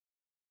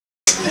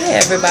Hey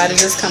everybody,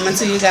 just coming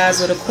to you guys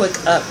with a quick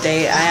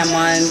update. I am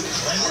on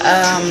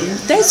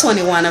day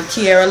 21 of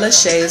Kiera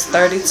Lashae's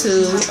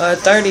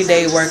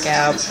 30-day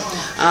workout.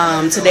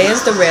 Today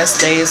is the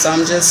rest day, so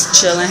I'm just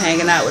chilling,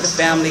 hanging out with the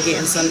family,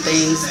 getting some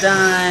things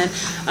done.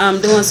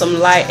 Doing some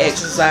light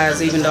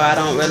exercise, even though I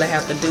don't really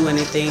have to do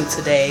anything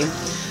today.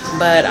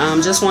 But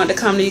just wanted to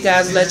come to you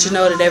guys and let you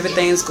know that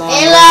everything's going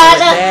well with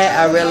that.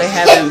 I really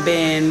haven't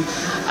been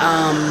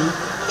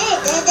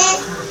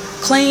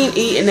clean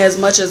eating as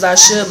much as I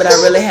should, but I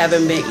really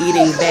haven't been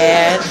eating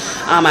bad.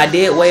 I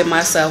did weigh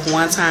myself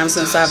one time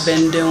since I've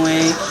been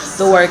doing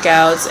the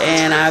workouts,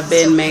 and I've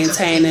been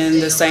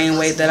maintaining the same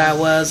weight that I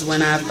was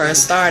when I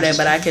first started,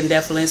 but I can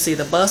definitely see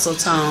the muscle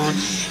tone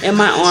in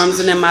my arms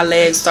and in my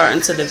legs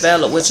starting to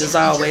develop, which is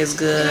always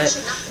good.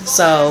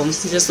 So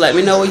just let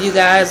me know where you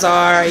guys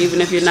are,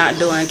 even if you're not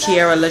doing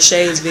Kiera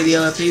Lashae's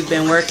video, if you've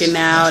been working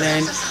out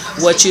and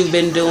what you've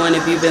been doing,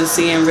 if you've been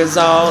seeing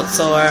results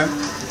or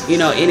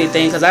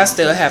anything, because I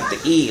still have to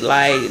eat.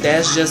 Like,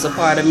 that's just a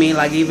part of me.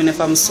 Like, even if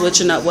I'm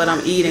switching up what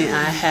I'm eating,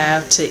 I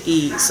have to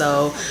eat.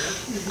 So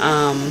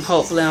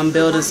hopefully I'm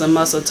building some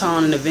muscle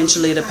tone and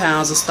eventually the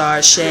pounds will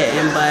start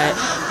shedding. But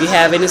if you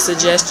have any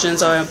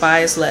suggestions or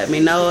advice, let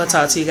me know. I'll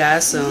talk to you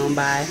guys soon.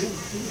 Bye.